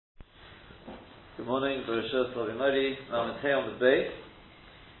Good morning, Bereshit Slavimori. I'm on the base.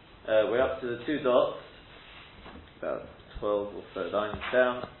 We're up to the two dots, about 12 or so lines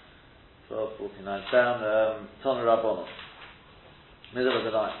down, 12:49 down. Tana Rabbanon, middle of the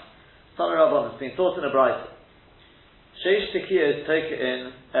line. Tana Rabbanon has been taught in a Braisa. Sheish Tekiyos take it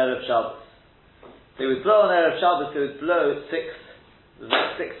in Erev Shabbos. They would blow on Erev Shabbos. They would blow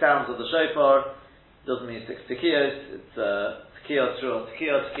six sounds of the shofar. It doesn't mean 6 Tekiyos. It's Tekiyo, Teruah,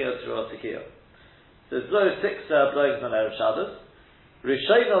 Tekiyo, Tekiyo, Teruah, Tekiyo. So it's blow 6 blowings on Erev Shabbos.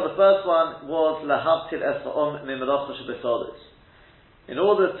 Rishayno, the first one, was Lahavtil Es Ha'om Mimelacha Shebesodos. In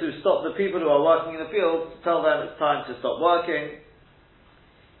order to stop the people who are working in the field, to tell them it's time to stop working,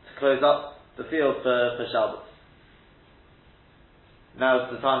 to close up the field for Shabbos. Now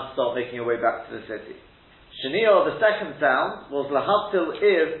it's the time to start making your way back to the city. Shaniyo, the second sound, was Lahavtil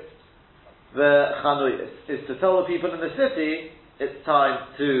Ir V'Chanuyos, is to tell the people in the city it's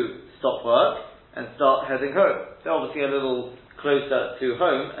time to stop work and start heading home. They're obviously a little closer to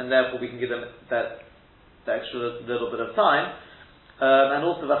home, and therefore we can give them that extra little bit of time. And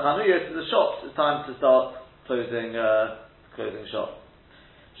also the Chanuyos to the shops, it's time to start closing shop.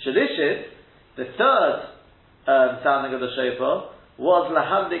 Shalishit, the third sounding of the shofar, was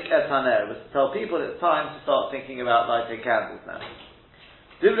Lahavdik Et Haner, was to tell people it's time to start thinking about lighting candles now.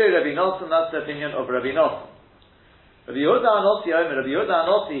 Divrei Rabbi Nosson, that's the opinion of Rabbi Nosson. Rabbi Yehuda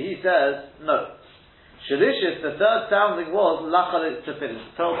Anossi, he says, no. Shalishis, the third sounding was Lachalit Tefillin,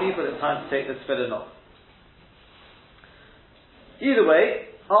 to tell people it's time to take the tefillin off. Either way,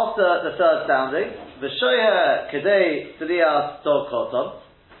 after the third sounding, the Shoher Kedei Tzlias Dog Chotom,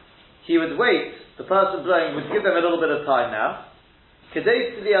 he would wait, the person blowing would give them a little bit of time now,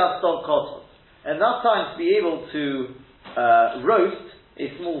 Kedei Tzlias Dog Chotom, enough time to be able to roast a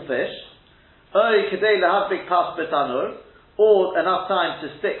small fish, Kedei Lahavdik Pas Betanur, or enough time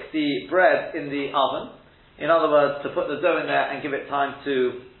to stick the bread in the oven. In other words, to put the dough in there and give it time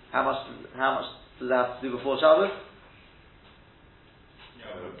to, how much does it have to do before Shabbos?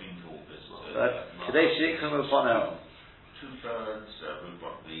 Yeah, we've been told this. Today Shikrim Uponel. 2/3, we've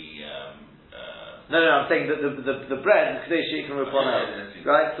got the... No, I'm saying that the bread, Today Shikrim Uponel.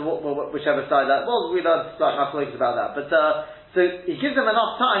 Right? So whichever side that, well, we learned like mathematics about that. But, so he gives them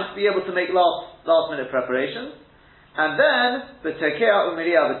enough time to be able to make last minute preparations. And then, B'Tekeah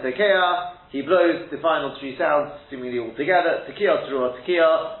U'Miriah B'Tekeah, he blows the final 3 sounds, seemingly all together, Tekiah, Teruah,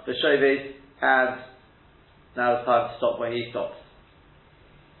 Tekiah, B'Shovis, and now it's time to stop where he stops.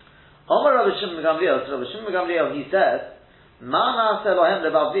 Omar Rabbi Shimon Gamliel, so Rabbi Shimon Gamliel, he says, Ma na'aseh lohem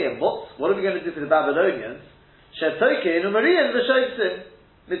lebavdim, what are we going to do for the Babylonians? Shetokin U'Miriah B'Shovisim,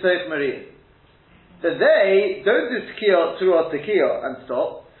 B'Toich Miriah. That they don't do Tekiah, Teruah, Tekiah, and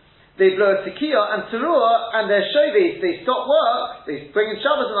stop. They blow a Tekiah and Teruah, and their Shovis, they stop work, they bring in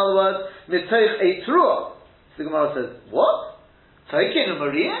Shabbos, in other words, Mitoich a Teruah. So the Gemara says, what? Toikin and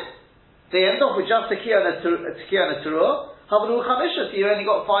Maria? They end up with just Tekiah and a Teruah? Havadu Chamisha, so you only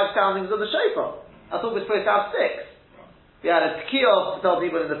got 5 soundings of the shofar. I thought we were supposed to have 6. We had a Tekiah to tell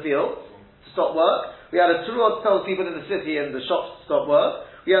people in the field to stop work. We had a Teruah to tell people in the city and the shops to stop work.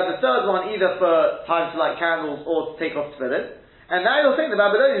 We had the third one either for time to light candles or to take off tefillin. And now you're saying the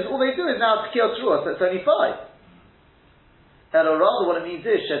Babylonians, all they do is now Tekiah Teruah, so it's only 5. And or rather what it means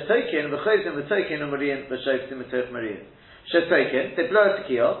is, Shetokin, V'chozim, V'tokin, U'Mariyin, V'shovsim, V'toch Mariyin. Shetokin, they blow a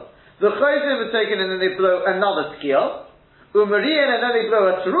Tekiah. V'chozim, V'tokin, and then they blow another Tekiah. U'Mariyin, and then they blow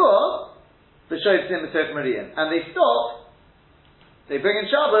a Teruah. V'shovsim, V'toch Mariyin. And they stop, they bring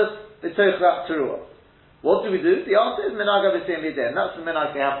in Shabbos, they toch that Teruah. What do we do? The answer is Minhag Avossim Yidin. That's the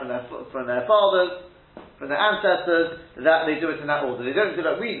Minhag they have from their fathers, from their ancestors, that they do it in that order. They don't do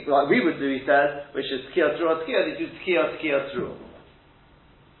like we would do, he says, which is Tekiah, Teruah, Tekiah. They do Tekiah, Teruah.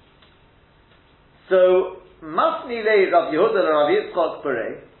 So, Masni Lei Rav Yehuda Rav Yitzchak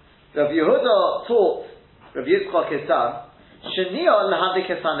Berei, Rav Yehuda taught Rav Yitzchak his son, Sheniah Lahadik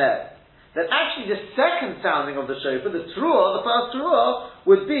Esaner, that actually the second sounding of the shofar, the Teruah, the first Teruah,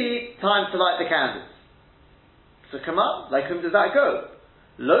 would be time to light the candles. So come on, like whom does that go?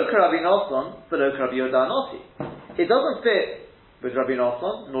 Lo Rabbi Nosson, but lo Rabbi Yehuda Anossi. It doesn't fit with Rabbi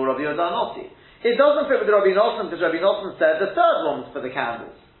Nosson, nor Rabbi Yehuda Anossi. It doesn't fit with Rabbi Nosson because Rabbi Nosson said the third one was for the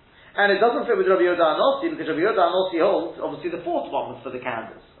candles. And it doesn't fit with Rabbi Yehuda Anossi because Rabbi Yehuda Anossi holds, obviously the fourth one was for the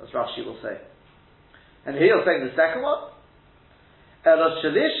candles, as Rashi will say. And here you're saying the second one? Elos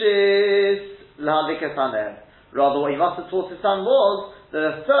Shalishis Lahadik Esaner. Rather what he must have taught his son was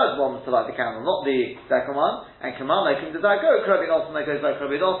the third one was to light the candle, not the second one. And Kamal, like him, did that go? Rabbi Nosson, that goes like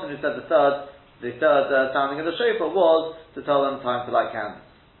Rabbi Nosson, who said the third sounding of the shofar was to tell them time to light candles.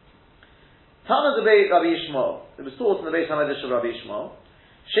 Tana debate Rabbi Yishmael. It was taught in the Beis Hamikdash of Rabbi Yishmael.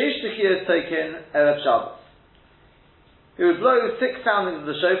 Sheish Tekiyos Token Erev Shabbos. He would blow 6 soundings of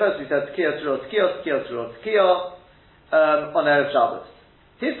the shofar, so we said Tekiya, Tzurot, Tekiya, Tekiya, Tzurot, Tekiya, on Erev Shabbos.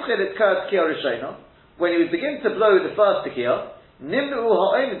 His Chilit Kar Tekiya Rishona, when he would begin to blow the first Tekiya, Nimnu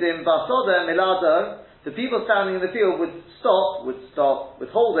Ha'omdim Basoda Milado, the people standing in the field would stop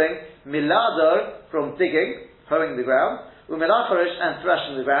withholding Milado from digging, hoeing the ground, Umilacharish and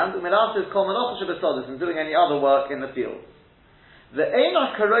threshing the ground, Umilatis Kol Menochash Besodis and doing any other work in the field. The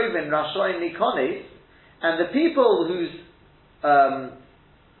Eina Karovin Rashoin Nikonis, and the people whose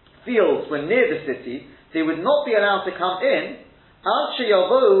fields were near the city, they would not be allowed to come in until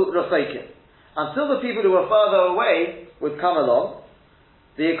the people who were further away would come along.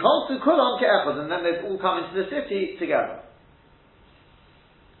 The Ekonsu Kulam Ke'echad, and then they'd all come into the city together.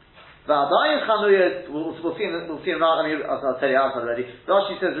 We'll see in I'll tell you outside already.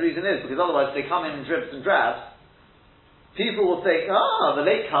 Rashi says the reason is because otherwise if they come in dribs and drabs, people will think, the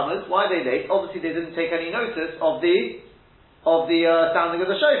latecomers, why are they late? Obviously they didn't take any notice of the sounding of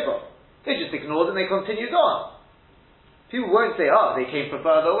the shofar. They just ignored it and they continued on. People won't say, they came from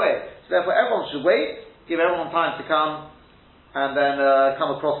further away. So therefore everyone should wait, give everyone time to come, and then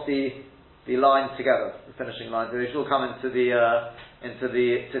come across the line together, the finishing line. They should all come into the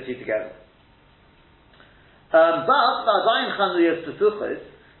city together. But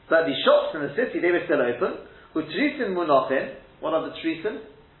the shops in the city, they were still open. Utrisin munochin. What are the trisin?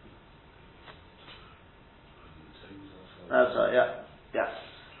 That's right, yeah.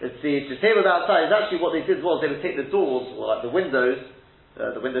 It's the tables outside. It's actually what they did was they would take the doors, or like the windows,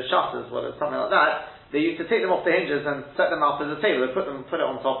 the window shutters, something like that. They used to take them off the hinges and set them up as a table. They put it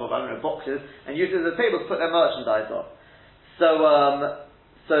on top of, boxes, and use it as a table to put their merchandise on. So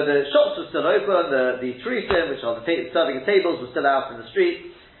the shops were still open, the trisin, which are the serving tables, were still out in the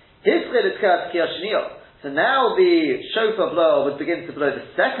street. So now the shofar blower would begin to blow the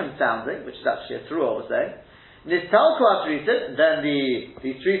second sounding, which is actually a teruah, we're saying. Nistalku atrisin, then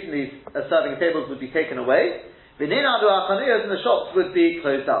these trisin, these serving tables would be taken away. V'ninadu achanuyos, and the shops would be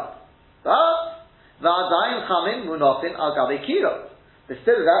closed up. But v'adayim chamin munofin al gabe kiro. But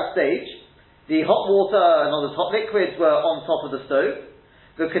still at that stage, the hot water and all the hot liquids were on top of the stove.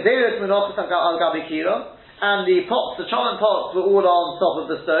 The kederes munofin al gabe kiro, and the pots, the charring pots, were all on top of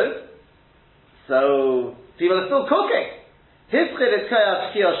the stove. So, people are still cooking. He'd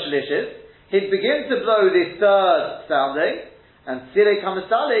begin to blow the third sounding, and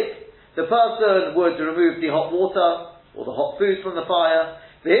the person would remove the hot water, or the hot food from the fire.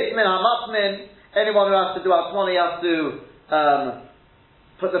 Anyone who has to do atmoni has to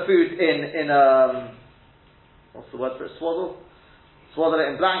put the food in what's the word for it? Swaddle it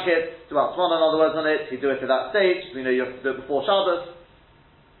in blankets, do atmon, in other words, on it. You do it at that stage. We know you have to do it before Shabbos.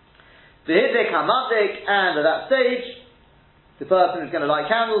 The hidek hamadik, and at that stage, the person who's going to light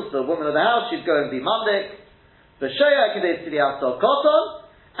candles, the woman of the house, she'd go and be mandik. The shoya kedei tzili asor koton,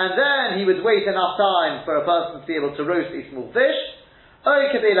 and then he would wait enough time for a person to be able to roast a small fish, or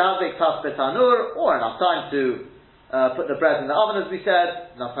kedei lahavik tas betanur, or enough time to put the bread in the oven, as we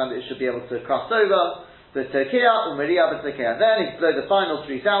said, enough time that it should be able to crust over. The tekiah u'meriya b'tekiah. Then he'd blow the final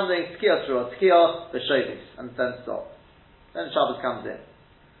 3 soundings, tekiah, tzurot, tekiah, the shovis, and then stop. Then Shabbos comes in.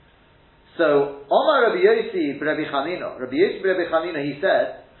 So, Omar Rabbi Yossi Rabbi Chanina, he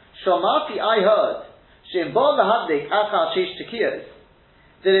said, Shomati, I heard, Sheimbol lahadlik achar sheish tekiyos,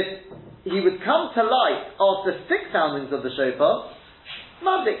 that if he would come to light after 6 soundings of the shofar,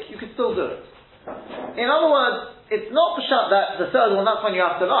 madlik, you could still do it. In other words, it's not the shut that the third one, that's when you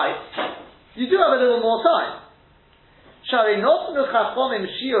have to light. You do have a little more time. Shari notnu chachomim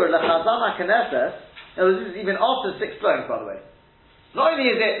shiur lechazan ha'knesses. Now, this is even after the 6th blowing, by the way. Not only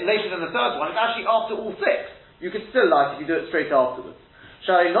is it later than the third one, it's actually after all 6. You could still light if you do it straight afterwards.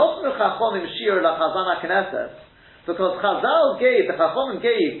 Because the Chachomim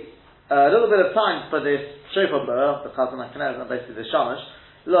gave a little bit of time for this shofar blower, the Chazan HaKnesset, basically the Shamash,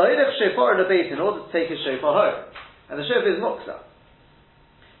 in order to take his shofar home. And the shofar is muksa.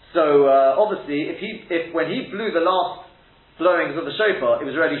 So obviously, when he blew the last blowings of the shofar, it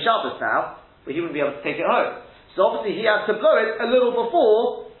was already Shabbos now, but he wouldn't be able to take it home. So obviously he had to blow it a little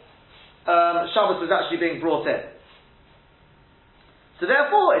before Shabbos was actually being brought in. So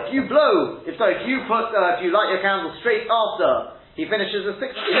therefore, if you light your candle straight after he finishes the 6th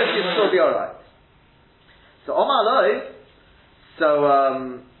year, you'll still be alright. So Omar Loi,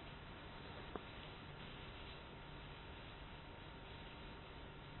 so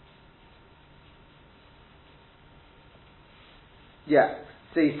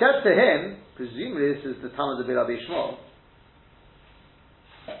he said to him, presumably this is the Talmud of Rabbi Shmuel,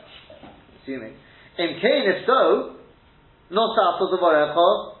 assuming, if so, Nosaf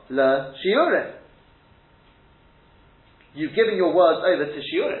Ozovorecho Le Shiurim. You've given your words over to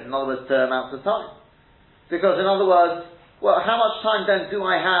Shiurim, in other words, to amounts of time. Because in other words, well, how much time then do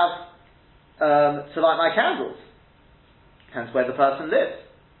I have to light my candles? Hence where the person lives.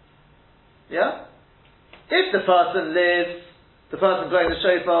 Yeah? If the person blowing the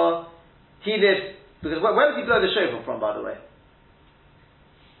shofar, he lives, because where does he blow the shofar from, by the way?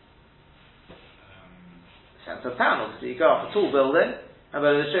 Centre of town, obviously. You go up a tall building and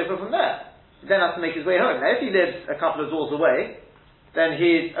blow the shofar from there. He then has to make his way home. Now, if he lives a couple of doors away, then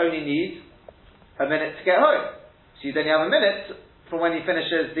he only needs a minute to get home. So you then have a minute from when he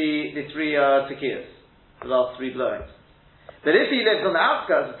finishes the three tekiyos, the last three blowings. But if he lives on the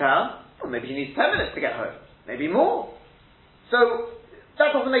outskirts of town, well, maybe he needs 10 minutes to get home, maybe more. So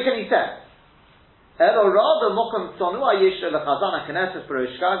that doesn't make any sense. Rather,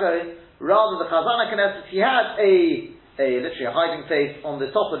 the Chazana Knesset, he had literally a hiding place on the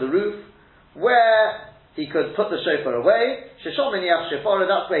top of the roof where he could put the shofar away. Sheshom Miniach Shofar,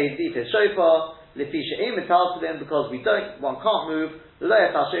 that's where he'd leave his shofar. Lefisha Im because one can't move.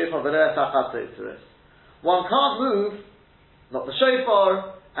 One can't move, not the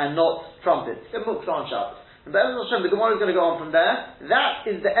shofar and not trumpets. The Muktzah on Shabbos. And the Gemara is going to go on from there. That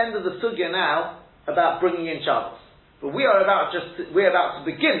is the end of the sugya now about bringing in Shabbos. But we're about to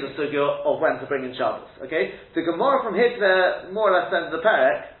begin the sugya of when to bring in Shabbos. Okay? The Gemara from here to there, more or less the end of the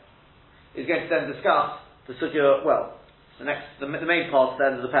Perek, is going to then discuss the sugya, well, the main part, the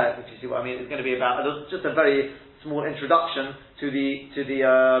end of the Perek, if you see what I mean, is going to be about just a very small introduction to the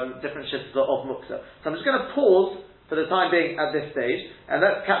different shifts of Muktzah. So I'm just going to pause for the time being at this stage, and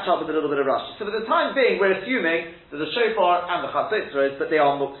let's catch up with a little bit of Rashi. So for the time being, we're assuming that the shofar and the chatzitzros, that they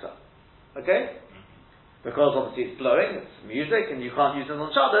are Muktzah. Okay? Because obviously it's blowing, it's music, and you can't use them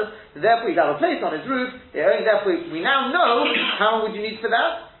on Shabbos, and therefore he'd have a place on his roof, therefore we now know how long would you need for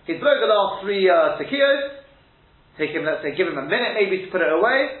that. He'd blow the last three tekiyos, give him a minute maybe to put it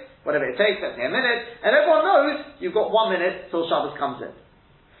away, whatever it takes, let's say a minute, and everyone knows you've got 1 minute till Shabbos comes in.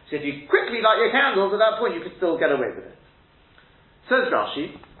 So if you quickly light your candles, at that point you could still get away with it. Says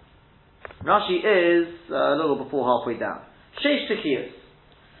Rashi. Rashi is a little before halfway down. Sheish tekiyos.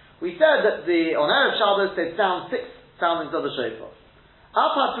 We said that on Erev Shabbos they'd sound 6 soundings of the shofar.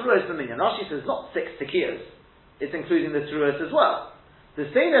 Apa teruos b'minyan. Rashi says not 6 tekiyos. It's including the teruos as well. The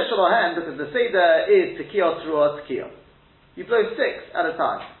Seder Shalahem, because the Seder is Tekiah, Teruah, Tekiah. You blow 6 at a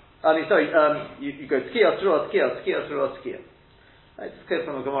time. You go Tekiah, Teruah, Tekiah, Tekiah, Teruah, Tekiah. It's clear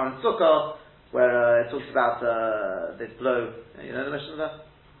from the Gemara in Sukkah, where it talks about they blow, you know the mission there?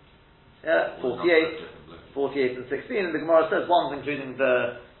 Yeah, 48 and 16, and the Gemara says one's including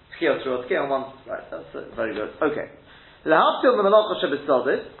the Tekiah, Teruah, Tekiah, and one's, right, that's very good. Okay. L'haftil the Melacha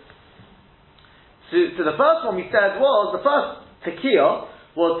Shebetzodis. So the first one we said was, the first Tekiah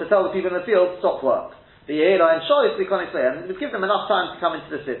was to tell the people in the field, stop work. The Yehilah and Shoyes, and give them enough time to come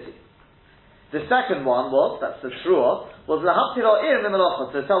into the city. The second one was, that's the Truah, was the Haptilo Ir Mimelacha,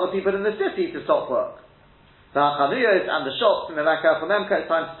 to tell the people in the city to stop work. The Hachanuyos and the shops, and the Lakar for them, it's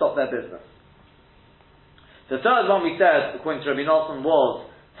time to stop their business. The third one we said, according to Rabbi Nosson, was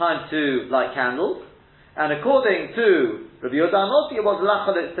time to light candles. And according to Rabbi Yehuda Nossi, it was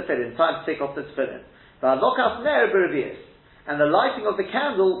Lachalit Tefillin, time to take off the Tefillin. But Lokas Ner B'Revius. And the lighting of the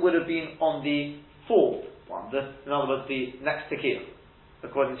candle would have been on the fourth one, in other words, the next tekiah,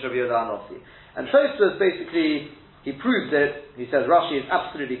 according to Rabbi Yehuda Nossi. And Tosfos basically, he proves it. He says Rashi is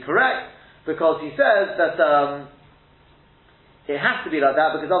absolutely correct, because he says that it has to be like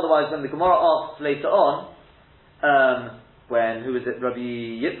that, because otherwise when the Gemara asks later on, who is it,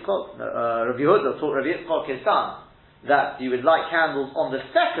 Rabbi Yitzchok? Rabbi Yehuda taught Rabbi Yitzchok, his son, that you would light candles on the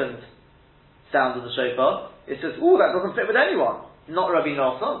second sound of the shofar. It says, that doesn't fit with anyone. Not Rabbi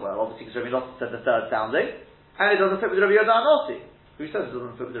Nosson. Well, obviously because Rabbi Nosson said the third sounding. And it doesn't fit with Rabbi Yehuda Nossi. Who says it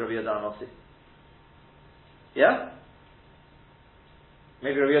doesn't fit with Rabbi Yehuda Nossi? Yeah?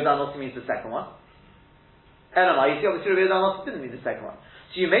 Maybe Rabbi Yehuda Nossi means the second one. I don't know. You see, obviously Rabbi Yehuda Nossi didn't mean the second one.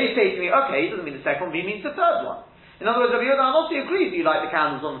 So you may say to me, okay, he doesn't mean the second one, but he means the third one. In other words, Rabbi Yehuda Nossi agrees you light the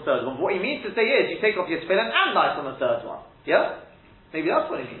candles on the third one. But what he means to say is, you take off your tefillin and light on the third one. Yeah? Maybe that's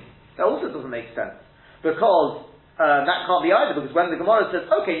what he means. That also doesn't make sense. Because that can't be either, because when the Gemara says,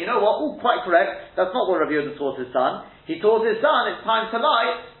 okay, you know what, quite correct, that's not what Rabbi Yehuda taught his son. He taught his son it's time to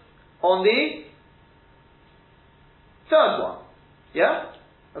light on the third one. Yeah?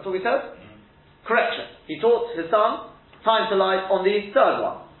 That's what we said? Correction. He taught his son time to light on the third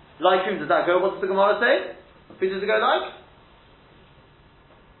one. Like whom does that go? What does the Gemara say? Who does it go like?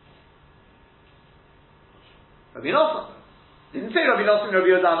 Rabbi Nosson. Didn't say Rabbi Nosson, Rabbi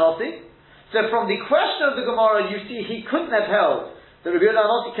Yehuda Nossi. So from the question of the Gemara, you see he couldn't have held that Rabbi Yehuda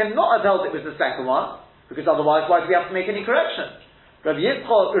Anossi cannot have held it was the second one, because otherwise why do we have to make any correction? Rabbi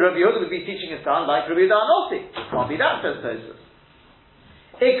Yehuda would be teaching his son like Rabbi Yehuda Anossi. Can't be that, says Tosfos.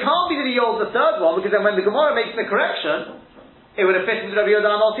 It can't be that he holds the third one, because then when the Gemara makes the correction, it would have fitted with Rabbi Yehuda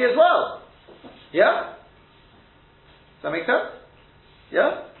Anossi as well. Yeah? Does that make sense?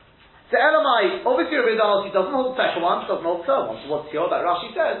 Yeah? So Elamai, obviously Rabbi Yehuda Anossi doesn't hold the second one, doesn't hold the third one. So what's here, like Rashi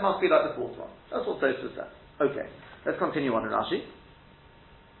says, must be like the fourth one. That's what Tosfos says. Okay, let's continue on in Rashi.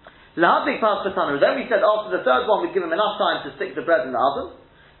 Then we said after the third one we'd give him enough time to stick the bread in the oven.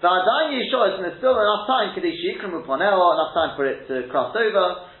 And there's still enough time enough time for it to crust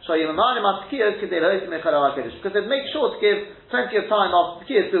over. Because they'd make sure to give plenty of time after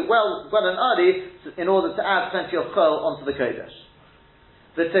the kiyas, do well and early, in order to add plenty of chol onto the kodesh.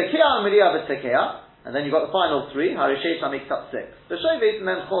 The tekiah and Miriah v'tekiah, and then you've got the final three. Harishesha makes up 6. The Shovit, and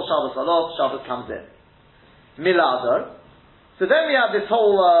then Chol Shabbos Alof, Shabbos comes in. Miladar. So then we have this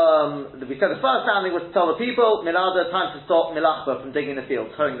whole, we said the first sounding was to tell the people, Miladar, time to stop Milachba from digging the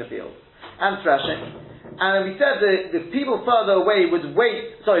fields, hoeing the fields, and threshing. And then we said the people further away would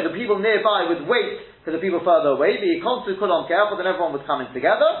wait, the people nearby would wait for the people further away, the Konsu Kulon Ke'ach, then everyone was coming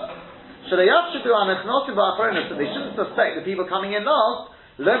together. So they shouldn't suspect the people coming in last,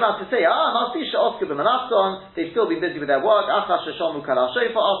 learn how to say, they've still been busy with their work, after they've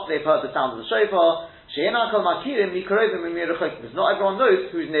heard the sound of the shofar, because not everyone knows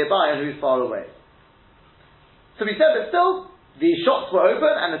who's nearby and who's far away. So we said that still, the shops were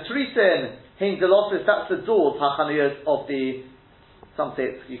open, and the Turisin, Hindelosis, that's the doors, Hachanuyas, of the, some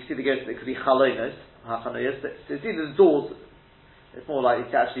say, you can see the ghost, it could be Chalonos, Hachanuyas, so it's either the doors, it's more likely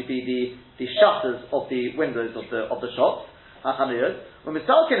to actually be the shutters of the windows of the shops, Hachanuyas. When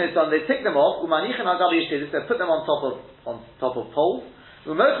Mistalkin is done, they take them off, Umanichin Agabi Yishidis, they put them on top of poles.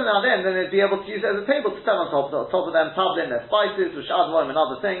 Now then they'd be able to use it as a table to stand on top of them, tavlin, their spices, ushadvarim and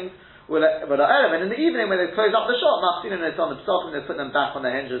other things. And in the evening when they close up the shop, Machzinim, it's on the psachim, they put them back on the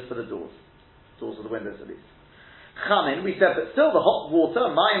hinges for the doors of the windows at least. Chamin, we said, but still the hot water,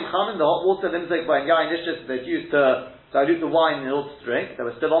 mayim chamin, the hot water, limzik by yain ishtis, they'd used to dilute the wine in order to drink, they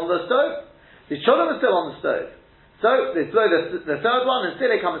were still on the stove. The cholim were still on the stove. So they blow the third one, and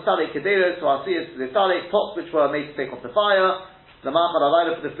still they come to salik kederos, so I'll see it's the salik pots which were made to take off the fire. The machal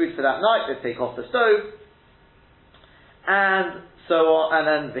alayla for the food for that night, they take off the stove, and so on, and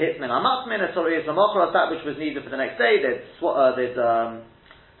then the hitman amatmin, sorry, is the machal that which was needed for the next day, they'd swaddle them,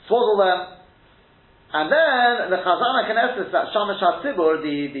 and then the chazana knesses, that shamash ha-tzibur,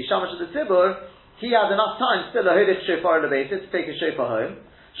 the shamash of the tzibur, he had enough time still a hodich shofar elevated to take a shofar home,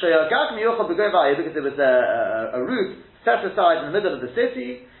 because there was a roof set aside in the middle of the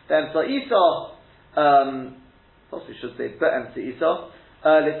city, then for Esau, possibly should say Be'em to Esau.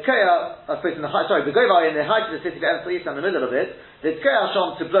 Litkea, I suppose in the height of the city, Be'em to Esau in the middle of it. Litkea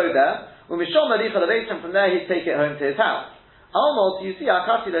Shom to blow there. Umishom Laricha Leveitim, from there he'd take it home to his house. Almost, you see,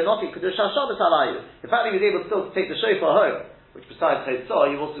 Akasi Lenoki Kedush HaShabbos Alayu. The fact that he was able still to take the shofar home, which besides Tetzah,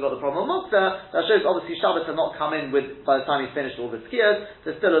 you've also got the problem of Muktzah, that shows obviously Shabbos had not come in by the time he finished all the skiers,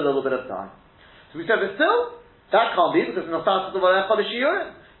 there's still a little bit of time. So we said, but still, that can't be, because in the start of the Volech Chodesh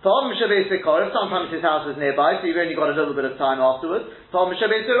Yiyurim. Sometimes his house was nearby, so you've only got a little bit of time afterwards. Sometimes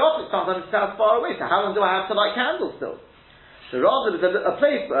his house far away, so how long do I have to light candles still? So rather, there's a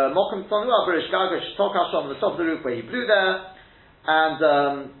place, Mokum Tzonua, Berish Gaga, Shtok Hashom, on the top of the roof where he blew there,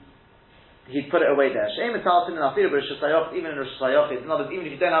 and he'd put it away there. She'em etalsin and afir b'Rosh Hashanah, even in Rosh Hashanah, even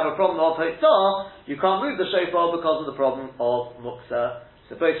if you don't have a problem of Hotzah, you can't move the shofar because of the problem of Muktzah.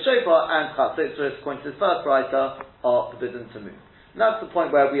 So both shofar and Chatzitzah, according to his first writer, are forbidden to move. And that's the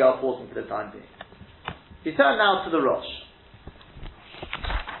point where we are pausing for the time being. We turn now to the Rosh.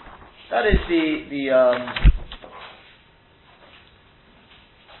 That is the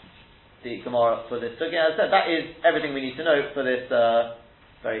Gemara for this sugya. As I said, that is everything we need to know for this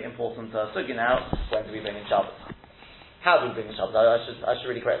very important sugya now. When do we bring in Shabbos? How do we bring in Shabbos? I should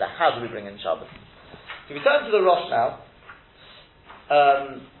really correct that. How do we bring in Shabbos? So we turn to the Rosh now.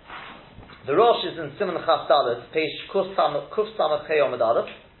 The Rosh is in Siman Chaf Dalet, page Kuf Samach Chei Omid Aleph.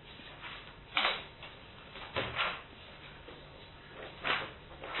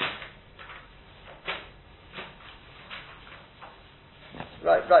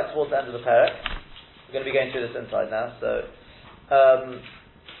 Right towards the end of the parak. We're going to be going through this inside now. So,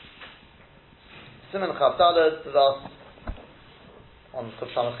 Siman Chaf Dalet, the last on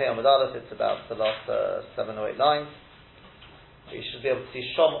Kuf Samach Chei Omid Aleph, it's about the last 7 or 8 lines. You should be able to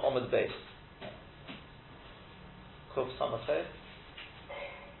see Shom Omid Beis. Kuf Samachet.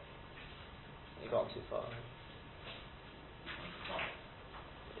 You've gone too far.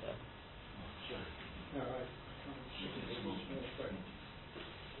 Yeah.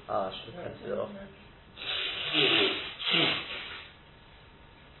 Ah, I should have printed it off.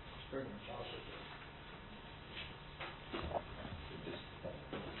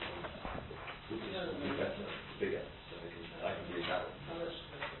 Bigger, so I can read that one.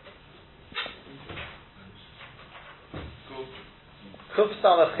 Kuf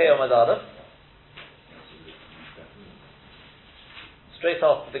Samach Chei Amud Aleph. Straight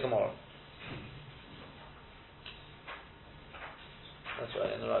after the Gemara. That's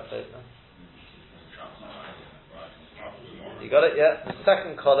right, in the right place now. You got it, yeah? The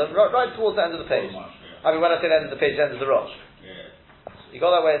second column, right towards the end of the page. I mean, when I say the end of the page, the end of the Rosh. You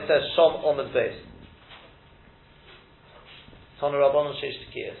got that where it says Shom Omid Beis. Tana Rabbanon Sheish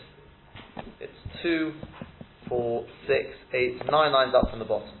Tekiyas. It's 2, 4, 6, 8, 9 lines up from the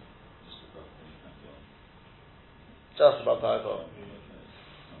bottom. Just above the eyeball.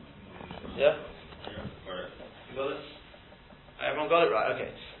 Yeah? You got it? Everyone got it right?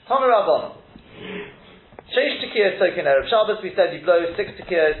 Okay. Tana Rabbanon. Sheish Tekiyas Token Erev Shabbos, we said you blow 6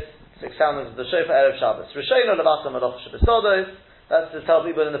 Tekiyas, 6 sounds of the shofar Erev Shabbos. Rishayno Levatam Aloch Shabbasodos. That's to tell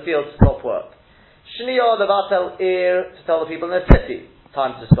people in the field to stop work. Shniya Levatel Ir, to tell the people in the city,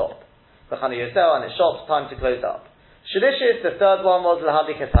 time to stop. B'chana Yosel, and its shops, time to close up. Shedishis, the third one was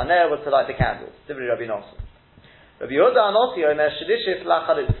Lahadlik Es Haner, was to light the candles. Divri Rabbi Nosson. Rabbi Yehuda Anossi, Omer Shedishis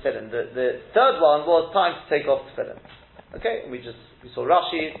Lachalit Tefillin. The third one was time to take off Tefillin. Okay, we saw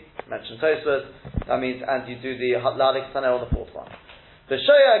Rashi, mentioned Tosfos, that means, and you do the Lahadlik Es Haner on the fourth one. The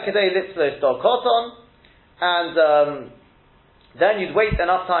Shoya Kedei Litzlo Stor Koton, and then you'd wait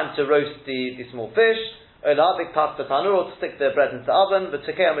enough time to roast the small fish, or to stick the bread into the oven, but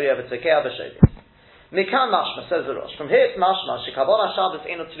Mikan mashma, says the Rosh. From here it's mashma, Kabbalah Shabbos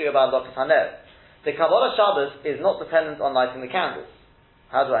ain't to do about Lokas Haner. The Kabbalah Shabbos is not dependent on lighting the candles.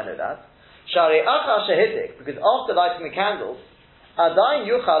 How do I know that? Shari Acha Shehidik, because after lighting the candles, Adain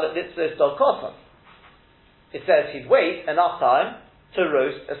Yuchal at Litzos Dol Koton. It says he'd wait enough time to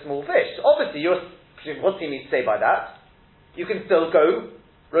roast a small fish. So obviously, what do you mean to say by that? You can still go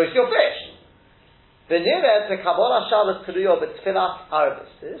roast your fish. The Nireh to Kabbalah Shabbos Teruyo B'Tfilas Arvis.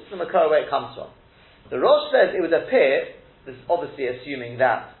 This is the Makor where it comes from. The Rosh says it would appear, this is obviously assuming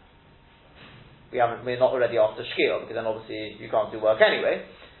that we're not already after Shkia, because then obviously you can't do work anyway.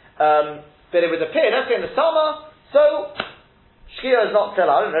 But it would appear, let's say in the summer, so Shkia is not till,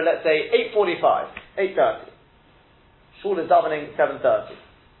 I don't know, let's say 8:45, 8:30. Shul is davening 7:30.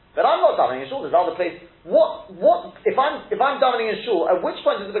 But I'm not davening in Shul, there's other place. What if I'm davening in Shul, at which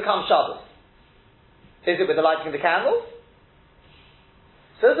point does it become Shabbos? Is it with the lighting of the candles?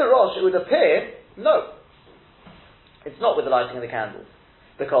 Says the Rosh, it would appear, no. It's not with the lighting of the candles.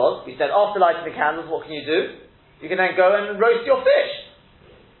 Because, we said, after lighting the candles, what can you do? You can then go and roast your fish.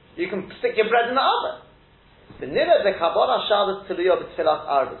 You can stick your bread in the oven. The Nira, the Kabbalah Shabbos Teluyo B'Tfilas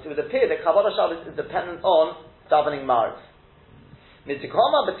Arvis. It would appear that Kabbalah Shabbos is dependent on davening Mariv.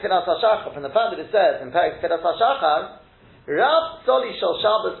 Mitzikoma B'Tfilas HaShachar, from the fact that it says in Perek Tfilas HaShachar, Rav Tzoli Shal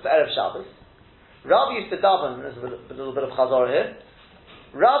Shabbos B'Erev Shabbos. Rav used to daven, there's a little bit of Chazor here.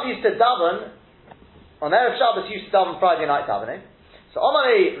 Rav used to daven, on Erev Shabbos he used to daven Friday night davening. So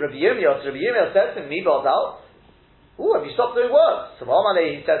Amalei Rabbi Yirmiyah said to him, Mi Ba'al, have you stopped doing work? So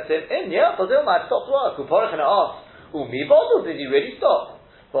Amalei, he said to him, yeah, Ba'al, I've stopped work. Uparachana asked, Mi Ba'al, did he really stop?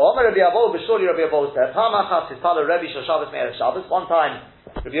 But Amar Rabbi Avoh, surely Rabbi Avoh said, Hamachas is Palo Rabbi Shal Shabbos Me'erev Shabbos. One time,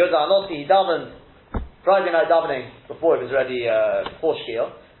 Rabbi Yehuda Anossi, he davened Friday night davening before it was already before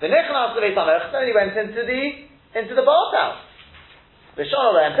Shkia. Then he went into the bathhouse. Then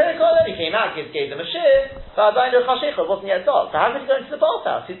he came out, gave them a shir. It wasn't yet dark. So how did he go into the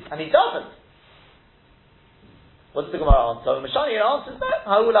bathhouse? And he doesn't. What's the Gemara answer? Mishani answers that.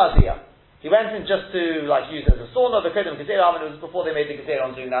 He went in just to use it as a sauna. The Kedem Gezerah, and it was before they made the Gezerah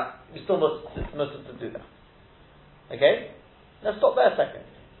on doing that. We still must to do that. Okay? Let's stop there a second.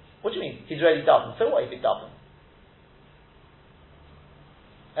 What do you mean? He's already davened. So what if he's davened?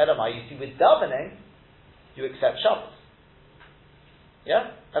 Elamai, you see, with davening, you accept Shabbos.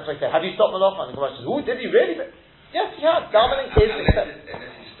 Yeah? That's what I say. Have you stopped Malacha? And the Gemara says, did he really? Yes, he has. Davening is accepted.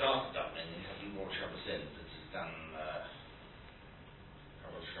 Unless you start davening, you have more Shabbos in. It's done,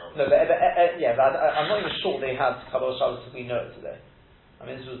 Shabbos. No, but I'm not even sure they had Kabbalah Shabbos as we know it today. I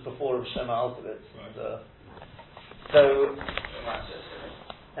mean, this was before Rav Shlomo Altovitz. Right. So,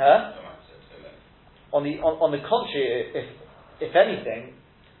 on the contrary, if anything,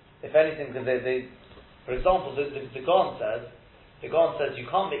 because they, for example, the Gaon says you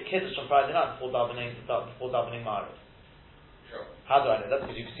can't make kiddush on Friday night before davening Ma'ariv. Sure. How do I know that?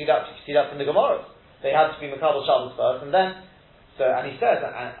 Because you can see that from the Gemara. They had to be Makabel Shabbos first, and then and he says,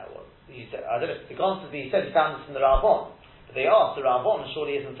 he said, I don't know, the answer is he said he found this in the Ravon. But they asked, the Ravon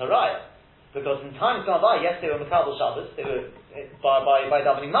surely isn't a raya. Because in times gone by, yes, they were Makabel Shabbos, they were by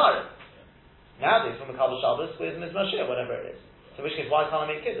davening Maariv. Nowadays, we're Makabel Shabbos with Mizmor Shir, whatever it is. So in which case, why can't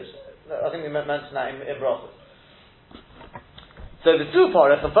I make Kiddush? I think we mentioned that in Brachos. So the two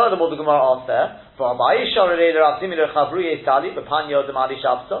parts, and furthermore, the Gemara asked there, but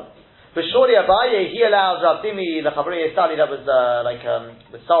surely Abaye, he allows Rav Dimi the Chavruye Stali that was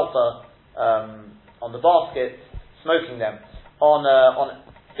with sulfur on the basket, smoking them on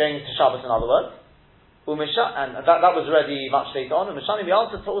going to Shabbos, in other words. And that was already much later on. And Mishani, the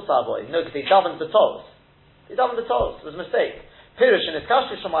answer to Usa boy, no, because they davened the Toros. It was a mistake. Pirush and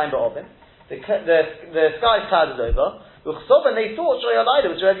Iskashri Shamayim Ba'obim. The sky's clouded over. And they thought Shoyalaida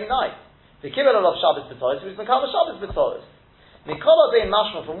was already night. The Kibbutz of Shabbos B'Toros, which is Makabel Shabbos B'Toros. Nikola bein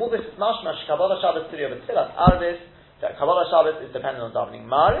mashma, from all this is mashma, Kabbalah Shabbos Tiriya B'Tzilas Arvis, that Kabbalah Shabbos is dependent on davening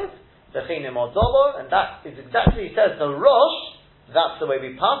Maariv, V'chinim Odolo, and that is exactly, he says, the Rosh, that's the way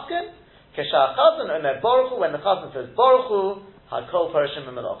we paskin, Kesha Chazan Omer Baruch Hu, when the Chazan says Baruch Hu, Hakol Parashim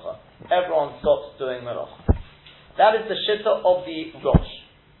Melacha. Everyone stops doing Melacha. That is the shitta of the Rosh.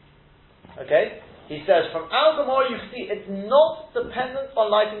 Okay? He says, from Al Gemara you see, it's not dependent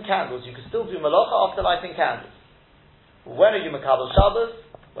on lighting candles. You can still do Melacha after lighting candles. When are you Makabel Shabbos?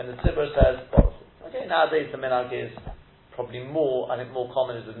 When the Tzibur says Baruch Hu. Okay, nowadays the minhag is probably more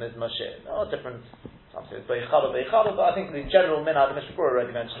common is with Mizmor Shir. There are different, sometimes it's Beichaba, but I think the general minhag, the Mishnah Berurah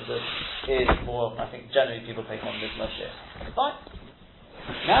already mentioned it, is more, I think generally people take on Mizmor Shir. Fine.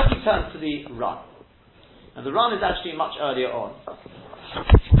 Now we turn to the Ran. And the Ran is actually much earlier on.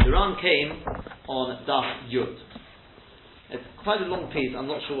 The Ran came on Daf Yud. It's quite a long piece. I'm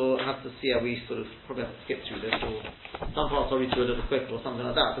not sure. We'll have to see how we probably have to skip through this, or some parts I'll read through a little quicker, or something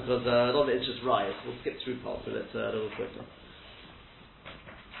like that, because a lot of it is just riots. We'll skip through parts of it a little quicker.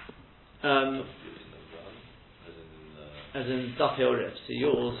 As in Daf Yoref. So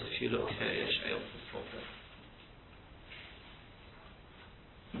yours, if you look here,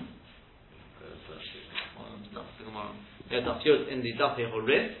 yeah, Daf Yud in the Daf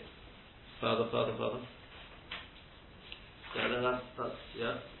Yoref. Further. Yeah, that's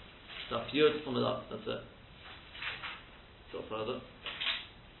yeah. Daf Yud from it up. That's it. Go further.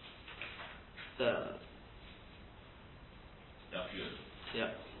 There. Daf Yud.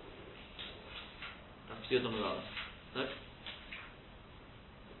 Yeah. Daf Yud on the other. No.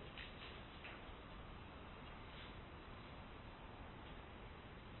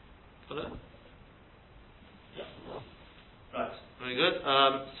 Got it? Yeah. Right. Very good.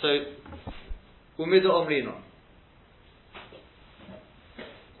 So, Umida Omrino.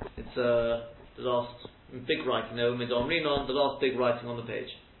 It's the last big writing there, Umida Omrino, the last big writing on the page.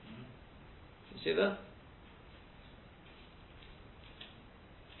 You see there?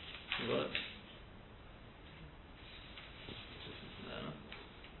 You got it? No.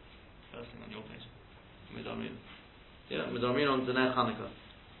 First thing on your page. Umida Omrino. Yeah, Umida Omrino on Zaneh Chanukah.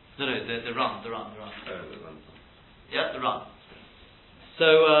 No, the run. Yeah, the run. So,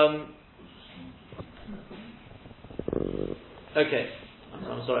 okay.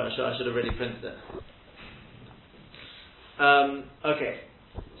 I'm sorry, I should have really printed it. Okay.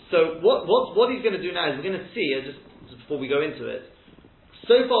 So, what he's going to do now is we're going to see, just before we go into it,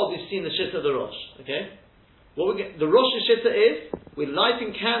 so far we've seen the shitta of the Rosh, okay? The Rosh's shitta is, with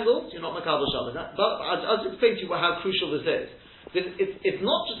lighting candles, you're not Makabel Shabbos. But I'll just explain to you how crucial this is. It's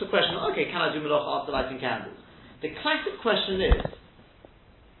not just a question of, okay, can I do Melacha after lighting candles? The classic question is,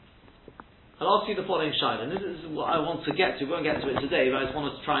 I'll ask you the following shayla, and this is what I want to get to. We won't get to it today, but I just want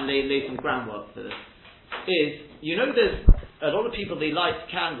to try and lay some groundwork for this. There's a lot of people, they light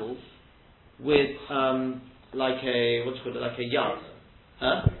candles with, like a yard.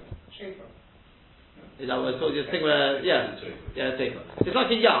 Huh? Is that what it's called? This thing where, yeah, taper. It's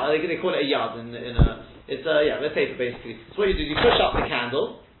like a yard. They call it a yard it's a taper basically. So what you do, you push up the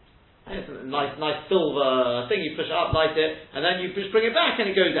candle. It's a nice silver thing. You push it up, light it, and then you just bring it back, and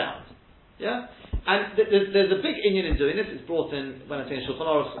it goes out. Yeah, and there's a big inyan in doing this. It's brought in when I say in Shulchan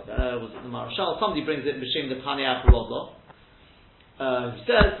Aruch, was it the Marashal? Somebody brings it in B'Shem the Paniach Rodlo. He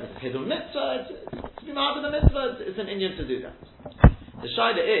says it's a Hidul Mitzvah. To be mad in the mitzvah, it's an inyan to do that. The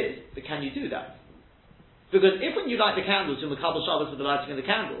shayla is, but can you do that? Because if when you light the candles, you're Makabel Shabbos with the lighting of the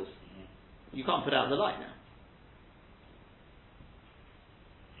candles, you can't put out the light now.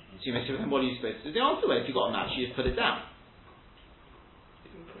 So you may say, what are you supposed to do? The answer is, if you've got a match, you just put it down.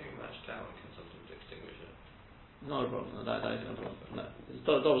 Not a problem. No, that isn't a problem. No, it's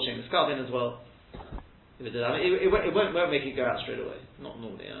double checking. It's carved in as well. If it did, it won't make it go out straight away. Not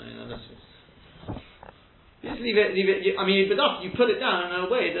normally. Unless it's You just leave it. I mean, but after you put it down in a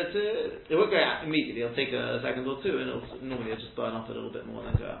way that it won't go out immediately. It'll take a second or two, and normally it'll just burn up a little bit more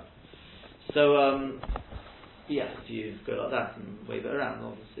and then go out. So, yes, if you go like that and wave it around,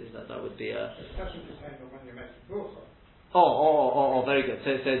 obviously that would be a. It doesn't depend on when you make the bracha. Oh, very good.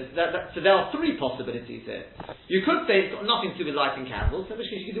 So there are three possibilities here. You could say it's got nothing to do with lighting candles, in which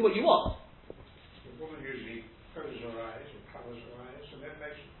case you can do what you want. The woman usually closes her eyes or covers her eyes and then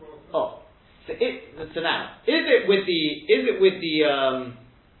makes the bracha. Oh, so now, is it with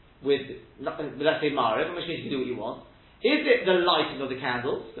let's say Mariv, in which case you can do what you want. Is it the lighting of the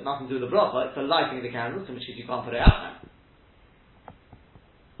candles, got nothing to do with the bracha, it's the lighting of the candles, in which case you can't put it out now?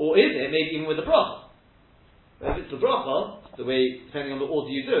 Or is it maybe even with the bracha? If it's the bracha, the way, depending on the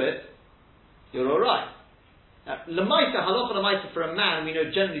order you do it, you're alright. Lemaisa, halacha lemaisa for a man, we know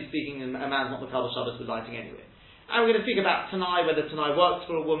generally speaking, a man's not Makabel Shabbos with lighting anyway. And we're going to speak about Tanai, whether Tanai works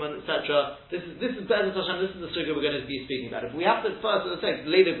for a woman, etc. This is Be'ez Hashem, this is the sugya we're going to be speaking about. If we have to first, as I say,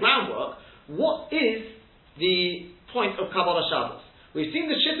 lay the groundwork, what is the point of Kabbalah Shabbos? We've seen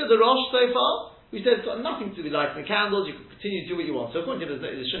the shit of the Rosh so far. We said it's got nothing to do with lighting the candles, you can continue to do what you want. So according to him,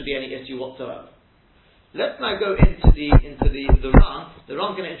 there shouldn't be any issue whatsoever. Let's now go into the Ran. The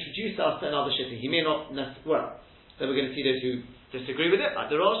Ran's going to introduce us to another shitting. He may not necessarily. Then we're going to see those who disagree with it, like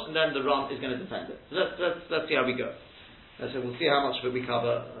the Rosh, and then the Ran is going to defend it. So let's see how we go. So we'll see how much of it we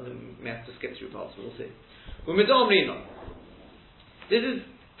cover. We may have to skip through parts, but we'll see. This is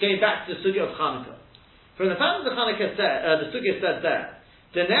going back to the sugya of Chanukah. From the fact that the Chanukah the sugya said there,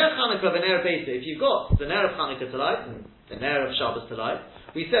 the Ner Chanukah, the Ner Beisa. If you've got the Ner of Chanukah to light and the Ner of Shabbos to light.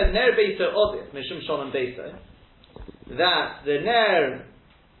 We said Ner Beisa Odis, Mishum Shalom Beisa, that the Ner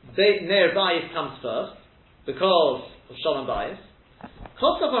Bayis comes first because of Shalom Bayis.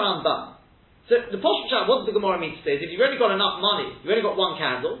 Koskav Rambam. So the Poshut Shah, what does the Gemara mean to say? Is if you've only got enough money, you've only got one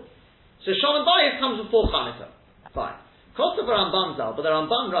candle, so Shalom Bayis comes before Chanukah. Fine. Koskav Rambam Zal, but the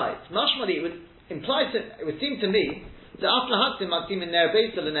Rambam writes, Mashmali, it would seem to me that after Haksim Maksim in Ner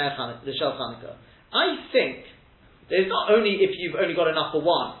Beisa the Shal Chanukah. I think it's not only if you've only got enough for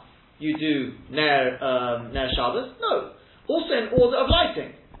one, you do Ner Shabbos. No. Also in order of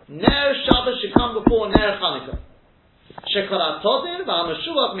lighting. Ner Shabbos should come before Ner Chanukah.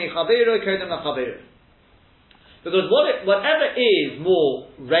 Because whatever is more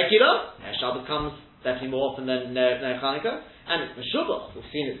regular, Ner Shabbos comes definitely more often than Ner Chanukah, and it's Meshubach. We've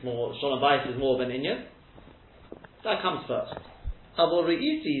seen it's more, Shalom Bayis is more than Inyan. That comes first. Avol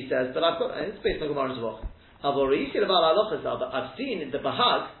Re'isi, he says, but it's based on Gemara Zvach. But I've seen in the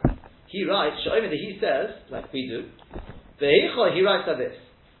Bahag, he writes, he says, like we do, he writes like this,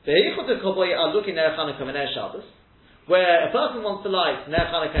 where a person wants to light Ner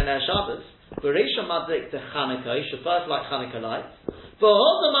Chanukah and Ner Shabbos, he should first light Chanukah lights,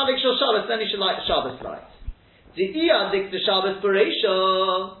 then he should light Shabbos lights. Because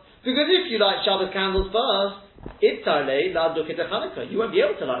if you light Shabbos candles first, you won't be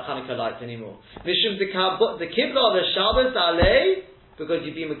able to light Chanukah lights anymore. The Kibla of the Shabbos alei, because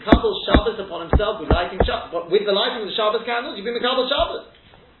you've been Mekabel Shabbos upon himself with the lighting of the Shabbos candles, you've been Mekabel Shabbos.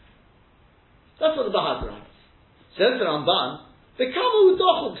 That's what the Bahag writes. Says the Ramban, the Kamu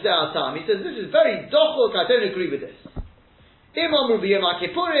Dochuk Z'atam. He says this is very Dochuk. I don't agree with this. Imam Rubiyam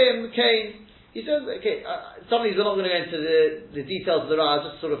Akipurim Kain. He says, okay, some of these are not going to go into the details of the Raya. I'll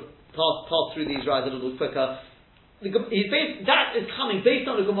just sort of pass through these Rayas a little quicker. That is coming based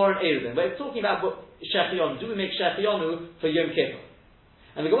on the Gemara in Eruvin, where it's talking about Shechionu. Do we make Shechionu for Yom Kippur?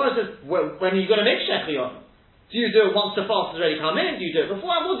 And the Gemara says, well, when are you going to make Shechionu? Do you do it once the fast has already come in? Do you do it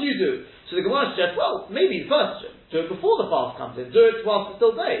before? What do you do? So the Gemara suggests, well, maybe first do it before the fast comes in. Do it whilst it's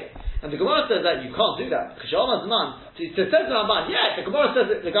still day. And the Gemara says that you can't do that. K'sha'amaz man. So it says the Ramban, yeah, the Gemara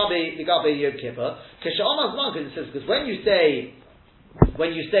says that the Gabi Yom Kippur. K'sha'amaz man, because it says, because when you say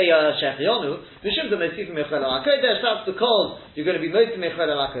Shechionu, Mishum the Mesifim Mechel HaKodesh, that's because you're going to be Mesifim Mechel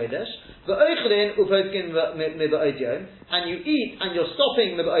HaKodesh, V'oichlin Uposkin Meba'od Yom, and you eat and you're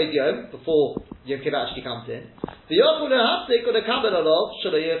stopping Meba'od Yom before Yom Kippur actually comes in. V'yochul HaHapsik or the Kabbalah Olov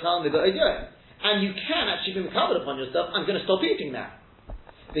Shelo Yochal Meba'od Yom, and you can actually be Mekabel upon yourself. I'm going to stop eating now.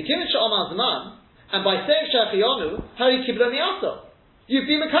 V'kim Sha'amaz Man, and by saying Shechionu, Hari Kibla Miyaso, you've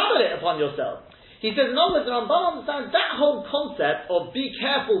been Mekabel it upon yourself. He says, in other words, the Ramban understands that whole concept of be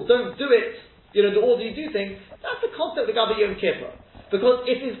careful, don't do it, the order you do things, that's the concept of the Gabi Yom Kippur. Because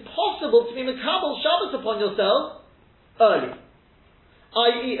it is possible to be Mekabel Shabbos upon yourself early.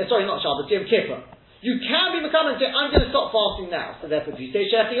 Sorry, not Shabbos, Yom Kippur. You can be Mekabel and say, I'm going to stop fasting now. So therefore, if you say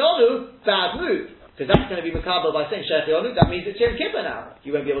Shechionu, bad move. Because that's going to be Mekabel by saying Shechionu, that means it's Yom Kippur now.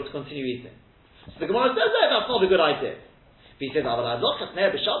 You won't be able to continue eating. So the Gemara says that's not a good idea. He says,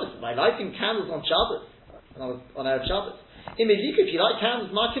 by lighting candles on Shabbos, on Erev Shabbos. In Medika, if you like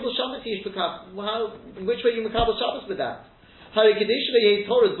candles, my Kibbutz Shabbos, in which way you Makabel Shabbos with that? Why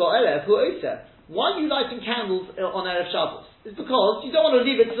are you lighting candles on Erev Shabbos? It's because you don't want to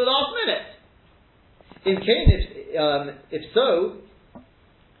leave it to the last minute. In Cain, if so,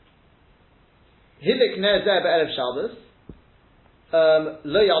 Hilik Ner Zeh Erev Shabbos,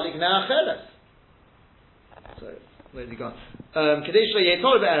 Lo Yalik Ner Acheres. So, where's he gone? Kadesh Lo Yeh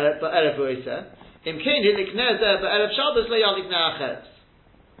Torah Be'erev Oiseh. Im Cain Hilik Ner Zeh Erev Shabbos, Lo Yalik Ner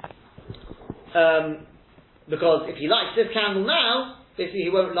Acheres. Because if he lights this candle now, basically he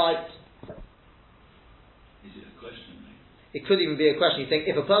won't light. Is it a question, mate? It could even be a question. You think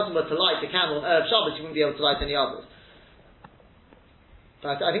if a person were to light a candle on Erev Shabbos, he wouldn't be able to light any others.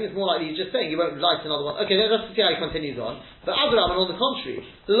 But I think it's more likely he's just saying he won't light another one. Okay, let's see how he continues on. But Avraham, on the contrary,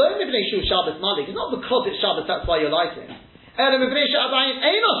 the Lo Mipnei Shu Shabbos Malik is not because it's Shabbos, that's why you're lighting. Ela Mipnei Shu Adayin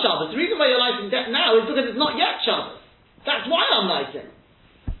Eino Shabbos. The reason why you're lighting that now is because it's not yet Shabbos. That's why I'm lighting.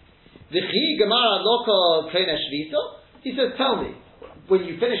 V'chi Gemara Loko Kone Shvisa. He says, tell me, when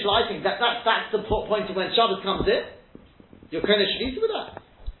you finish lighting, that's the point of when Shabbos comes in. You're Kone Shvisa with that.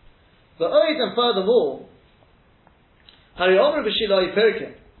 But and furthermore, Hari Omer B'Shiloi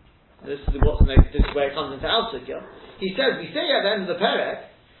Pirkin. This is where it comes into our sugya. He says, we say at the end of the perek,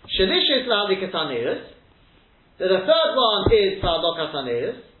 Shalishis La'alik Ataneris, that the third one is La'alok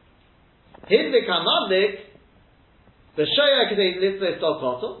Ataneris, Hidvik HaMadlik, B'Shoya Kedei Litzvei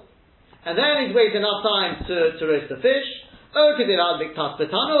Stokotl, and then he's waited enough time to roast the fish, O Kedei La'alik Tas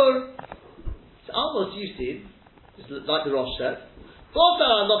Betanur. It's almost used, just like the Rosh said. After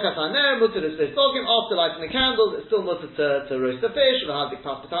lighting the candles, it's still mutter to roast the fish,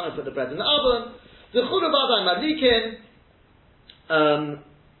 and put the bread in the oven.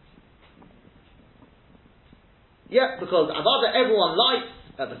 Because Avada everyone lights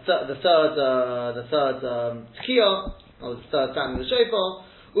at the third tkiya, or the third sounding of the shofar.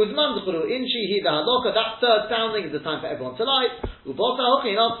 Uzman d'churu inshi hi the haloka. That third sounding is the time for everyone to light. Ubota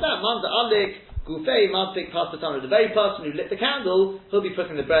hokin after that man alik. Gufei Masik Pasatana, the very person who lit the candle, he'll be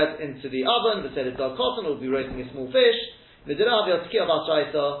putting the bread into the oven, the Seder Dog Cotton, will be roasting a small fish. Since the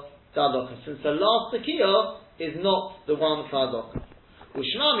last tekiah is not the one Kazok.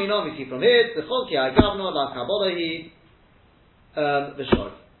 Ushnami no, we see from here, the Cholki Agavno, La Kabolahi, the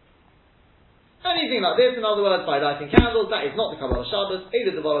Shor. Anything like this, in other words, by lighting candles, that is not the Kabbalah Shabbos,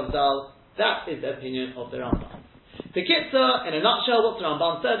 Eidah the Bolav Zal, that is the opinion of the Rambam. The Kitzur, in a nutshell, what the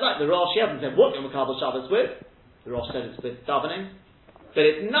Ramban says, like the Rosh, he hasn't said what you're Makabel Shabbos with. The Rosh said it's with davening. But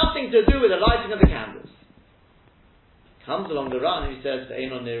it's nothing to do with the lighting of the candles. Comes along the Ran and he says,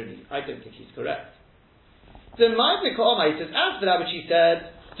 Ve'enon Nirni. I don't think he's correct. The Ma'aseh Ka'omah, he says, as for that which he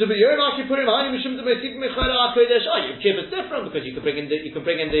said, Yom Kippur is different because you can bring in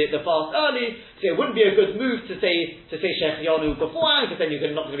the fast early, so it wouldn't be a good move to say Shechianu beforehand, because then you're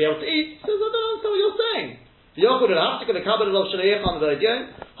not going to be able to eat. He says, I don't understand what you're saying. The way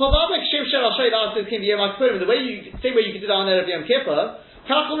you say where you can do that on Erev Yom Kippur,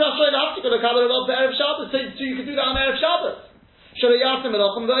 so you can do that on Erev Shabbos. We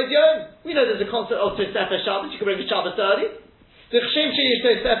know there's a concept of Tosefes Shabbos, you can bring the Shabbos early. Just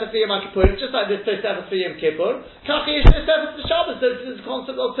like this Tosefes for Yom Kippur, the Shabbos, there's a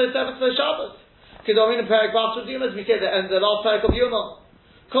concept of Tosefes for Shabbos. Because I mean in Perek Bas Redumas, we say that in the last Perek of Yoma.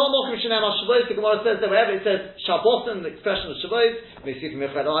 The Gemara says that wherever it says Shabbosin, the expression of Shabbos, we see from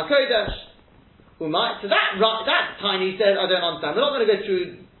Yechad al HaKodesh. So that tiny says, I don't understand. We're not going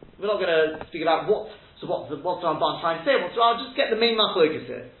to speak about what's the Ramban trying to say. I'll just get the main machlokas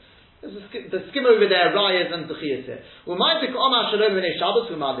here. Let's just skim over there, Rayas and Dechiyas here. He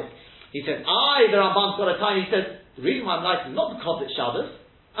says, the Ramban's got a time, he says, the reason why I'm lighting is not because it's Shabbos,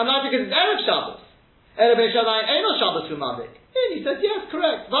 I'm lighting because it's Erev Shabbos. Erev Shabbos ain't no Shabbos Umadik. And he says, yes,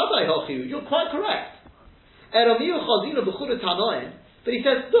 correct. You're quite correct. But he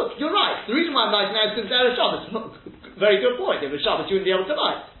says, look, you're right. The reason why I'm lighting now is because it's Erev Shabbos. Very good point. If it was Shabbos, you wouldn't be able to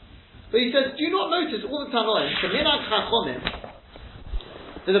light. But he says, do you not notice all the Tanoim, the Minag Chachomim,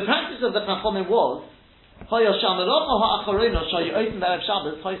 that the practice of the Chachomim was, the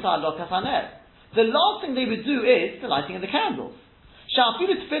last thing they would do is the lighting of the candles.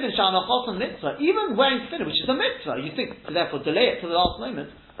 Even wearing tefillin, which is a mitzvah, you think to therefore delay it to the last moment.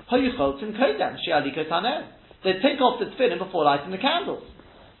 They take off the tefillin before lighting the candles.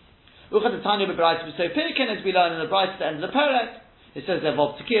 As we learn in the Brayta at the end of the Perek, it says they're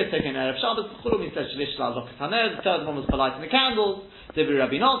Vov Tekiyah taking Erev Shabbos. It says Shalish La'alok Taner. The third one was for lighting the candles.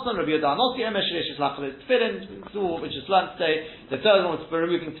 Rabbi Nosson, Rabbi Yoda Anossi, Emer Shalish La'alok Tefillin, which is learned today. The third one was for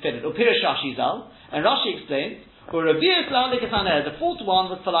removing tefillin. Upirish Rashi Zal, and Rashi explains. The fourth one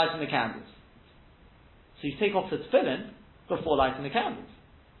was for lighting the candles. So you take off the tefillin before lighting the candles.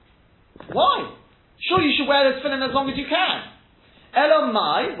 Why? Sure, you should wear the tefillin as long as you can.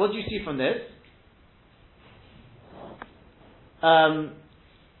 Elamai, what do you see from this?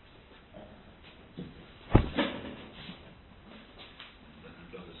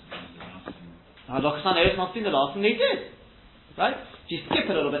 Halachasan Eretz must be the last thing they did. Right? If you skip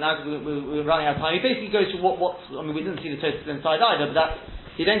a little bit now, because we're running out of time, he basically goes through we didn't see the Tosfos inside either, but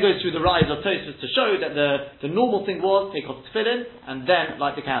he then goes through the rise of Tosfos to show that the normal thing was take off the tefillin and then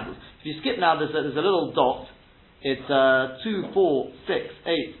light the candles. If you skip now, there's a little dot. It's 2, 4, 6,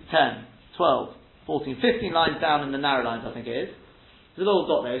 8, 10, 12, 14, 15 lines down in the narrow lines, I think it is. There's a little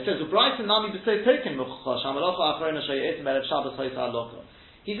dot there. It says,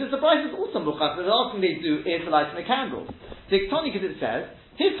 he says the Bryce is also muchach, but the last thing they do is lighting the candles. The Iktoni, because it says,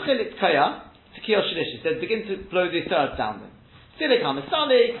 his chilit kaya, tekiel shlish, it says, begin to blow the third sounding. Silik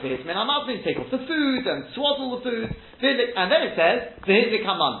hamasalik, v'his men hamazlim, take off the food and swaddle the food, and then it says, v'hizik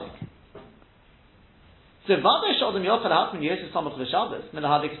hamandik. So, v'adei shodem yochel hatman yosef samach l'shabbos,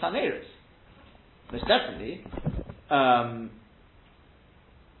 melahadik saneris. Most definitely, a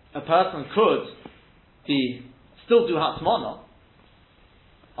person could still do hatmana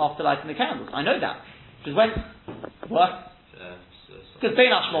after lighting the candles. I know that. Because because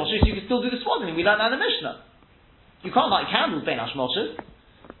Bein Hashmoshes, you can still do the swaddling. We learned that in the Mishnah. You can't light candles Bein Hashmoshes.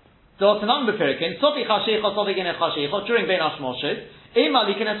 During Bein Hashmoshes, they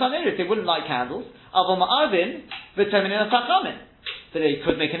wouldn't light candles. But they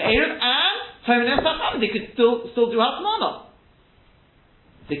could make an Erev and they could still do Hatmana.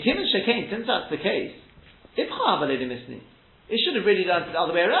 The Kimin Shekain, since that's the case, it should have really learned it the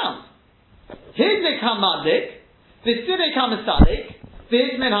other way around. Hizdik hamadik, v'siddik hamasadik,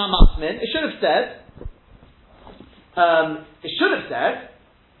 v'hizmin hamasmin. It should have said,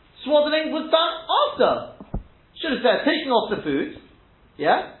 swaddling was done after. Should have said, taking off the food,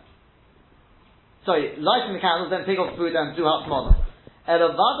 yeah? Sorry, lighting the candles, then take off the food and do hatmana.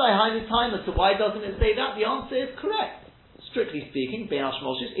 Elavadai hainu timer, so why doesn't it say that? The answer is correct. Strictly speaking, Bein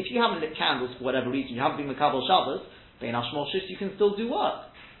Hashmoshes, if you haven't lit candles for whatever reason, you haven't been Makabel Shabbos, Bein Hashmoshes, you can still do work.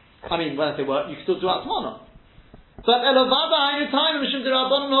 I mean, when I say work, you can still do Atmana. But Elavada Hainu Time Mishum de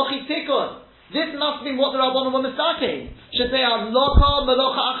Rabbanon Hochi Tikun. This must be what the Rabbanon were mistaking. Should say Halacha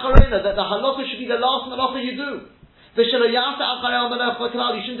Melocha Acharena, that the Halacha should be the last Melocha you do. V'Shelayasa Acharel Melocha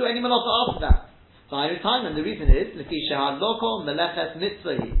Klal, you shouldn't do any Melocha after that. So Hainu Time, and the reason is Lefi Shehadlocha Meleches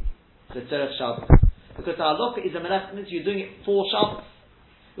Mitzvahi, the Tzerech Shabbos. Because the halacha is a melech mitzvah, you're doing it for Shabbos.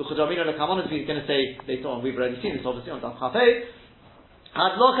 Uchadamina lekamonos, we're going to say later on, we've already seen this obviously on Daf Chafei.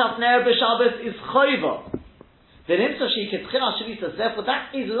 Hadlokas ner b'Shabbos is choiva. V'nimsa she ketchila shavisa, therefore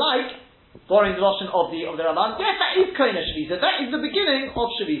that is like, borrowing the lotion of the Ramban, yes, that is koine shavisa, that is the beginning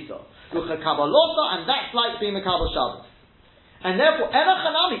of shavisa. Uchakabalota, and that's like being Makabel Shabbos. And therefore,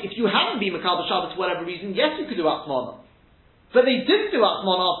 Elachanami, if you haven't been Makabel Shabbos for whatever reason, yes, you could do Atmana. But they didn't do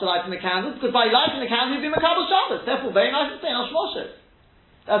Atmana after lighting the candles, because by lighting the candles you'd be Makabel Shabbos. Therefore, very nice to say Hashmoshes.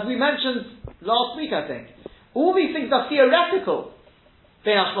 As we mentioned last week, I think. All these things are theoretical.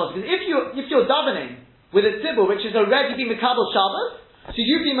 Bein Hashmoshes. Because if you're davening with a tzibur which is already been Makabel Shabbos, so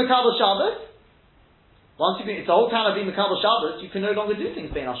you've been Makabel Shabbos, once it's the whole time of being Makabel Shabbos, you can no longer do things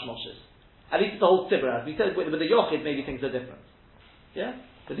Bein Hashmoshes. At least the whole tzibur. As we said, with the Yochid, maybe things are different. Yeah?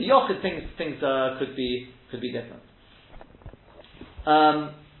 But the Yochid things could be different.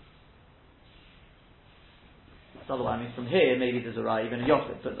 Otherwise, I mean, from here, maybe there's a Rai, even a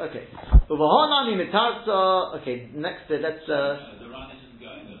Yochid, but okay. Okay, next bit, let's... the Ran isn't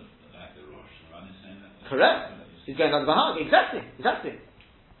going like the Rosh, the Ran is saying that... Correct. He's going like the Bahag, exactly.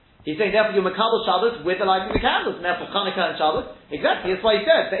 He's saying, therefore, you're Makabel Shabbos with the lighting of the candles, and therefore, Chanukah and Shabbos, exactly, that's why he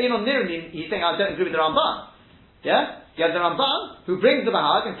said, the Einon Nirim, he's saying, I don't agree with the Ramban. Yeah? You have the Ramban, who brings the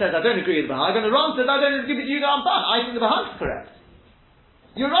Bahag and says, I don't agree with the Bahag, and the Ram says, I don't agree with you, the Ramban. I think the Bahag is correct.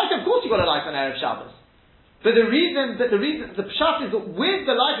 You're right, of course you've got to light on Erev Shabbos. But the pshat is that with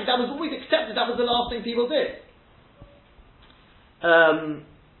the lighting, that was always accepted, that was the last thing people did.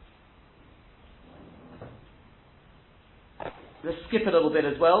 Let's skip a little bit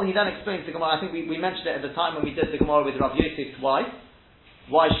as well. He then explains the Gemara, I think we mentioned it at the time when we did the Gemara with Rav Yosef's wife,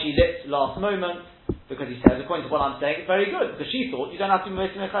 why she lit last moment, because he says, according to what I'm saying, it's very good, because she thought you don't have to be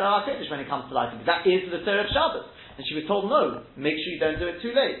Moshe Mechal HaKodesh when it comes to lighting, because that is the Tzerech Shabbos. And she was told, no, make sure you don't do it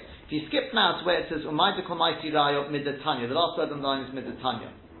too late. If you skip now to where it says, Umayda Komaiti Rayo Midatanya, the last word on the line is Midatanya.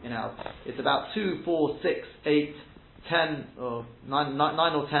 It's about 2, 4, 6, 8, 10, or 9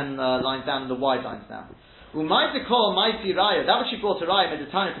 or 10 lines down, the wide lines now. Umayte call mighty raya. That which she brought to raya at the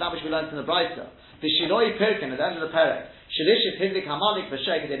time for that which we learned in the Brisa. The Shiloi Pirkin at the end of the perek. Shilishit Hidlik Hamalik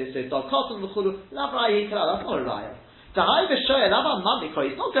v'Shek that it says Dal Koton v'Chulu. Lav raya hikala. That's not a raya. The high v'Shoya Lav Madlik.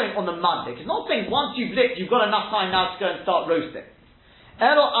 It's not going on the Madlik. It's not saying once you've lit, you've got enough time now to go and start roasting.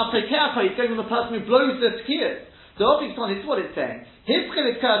 Elo Atekeach. It's going on the person who blows the skiyas. The Opik Ton is what it's saying. His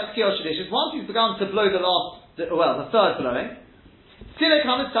Chilik Kar Skiyos Shilishit. Once you've begun to blow the third blowing. Tilek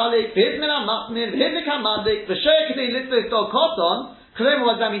Hamitalik, Vizmin Amatmin, Viznik Hamadik, V'Shoya Kedei Litzvah Dal Koton. Clearly,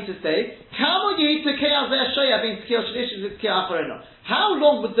 what does that mean to say? How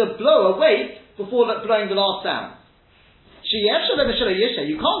long would the blower wait before blowing the last sound?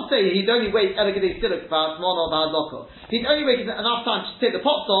 You can't say he'd only wait he'd only wait enough time to take the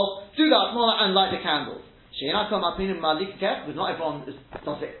pots off, do that and light the candles. Because not everyone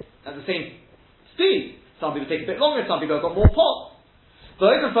does it at the same speed. Some people take a bit longer, some people have got more pots.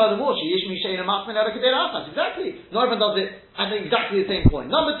 But even furthermore, exactly. Not everyone does it at exactly the same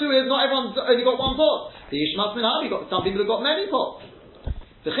point. Number two is not everyone's only got one pot. Some people have got many pots.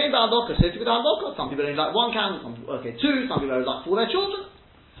 Some people only like one candle, some people two, some people only like for their children.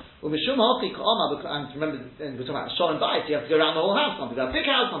 And remember, we're talking about Shalom Bayit, you have to go around the whole house. Some people have big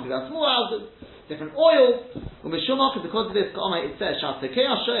houses, some people have small houses, different oil. Because of this, it says,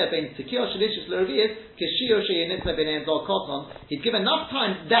 he'd give enough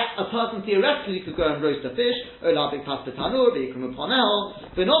time that a person theoretically could go and roast a fish, even though he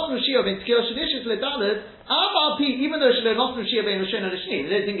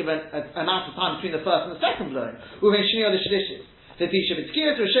didn't give an amount of time between the first and the second blowing. The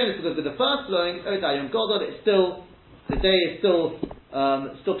because with the first blowing, it's still, the day is still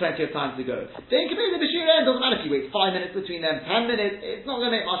plenty of time to go. Then compared to the Bashir end, doesn't matter if you wait 5 minutes between them, 10 minutes, it's not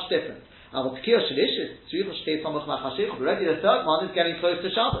going to make much difference. Already the third one is getting close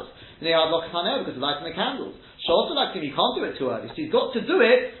to Shabbos. Because of lighting the candles. Also like him, you can't do it too early. So he's got to do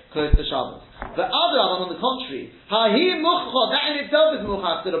it close to Shabbos. The other one, on the contrary, that in itself is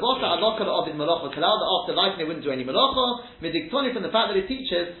muchach. The after lighting it wouldn't do any malacha. Midiktoni from the fact that it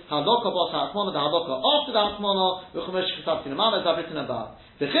teaches halakha b'asa atmona, the halakha after the atmona, v'chumesh chesavti namama, as I've written above.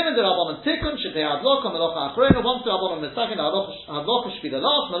 The chimid the rabbanon tikkun shekei halakha malacha achrona. Once the rabbanon the second halakha should be the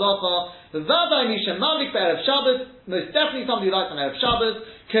last malacha. The vaday mishem malik be'erev Shabbos. Most definitely somebody who likes on erev Shabbos.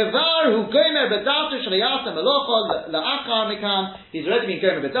 Kevar who gomer b'datu shleyasa malacha la'achar mikan. He's already been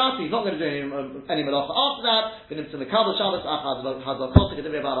gomer b'datu. He's not going to do any malacha after that. That's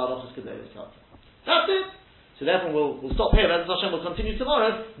it. So therefore we'll stop here. As Hashem will continue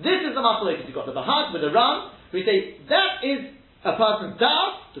tomorrow. This is the machlokes. You've got the Bahag with the Ram. We say that is a person's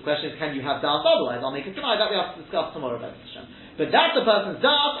da'at. The question is, can you have da'at otherwise? I'll make it tonight. That we have to discuss tomorrow. But that's a person's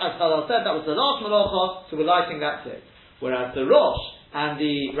da'at. As Chazal said, that was the last malacha. So we're lighting that too. Whereas the Rosh and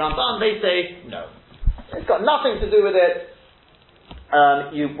the Ramban, they say no. It's got nothing to do with it.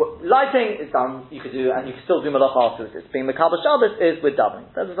 Lighting is done, you could do, and you can still do malach afterwards. It's being Mekabel Shabbos is with davening.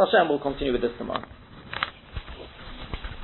 That's Hashem. We'll continue with this tomorrow.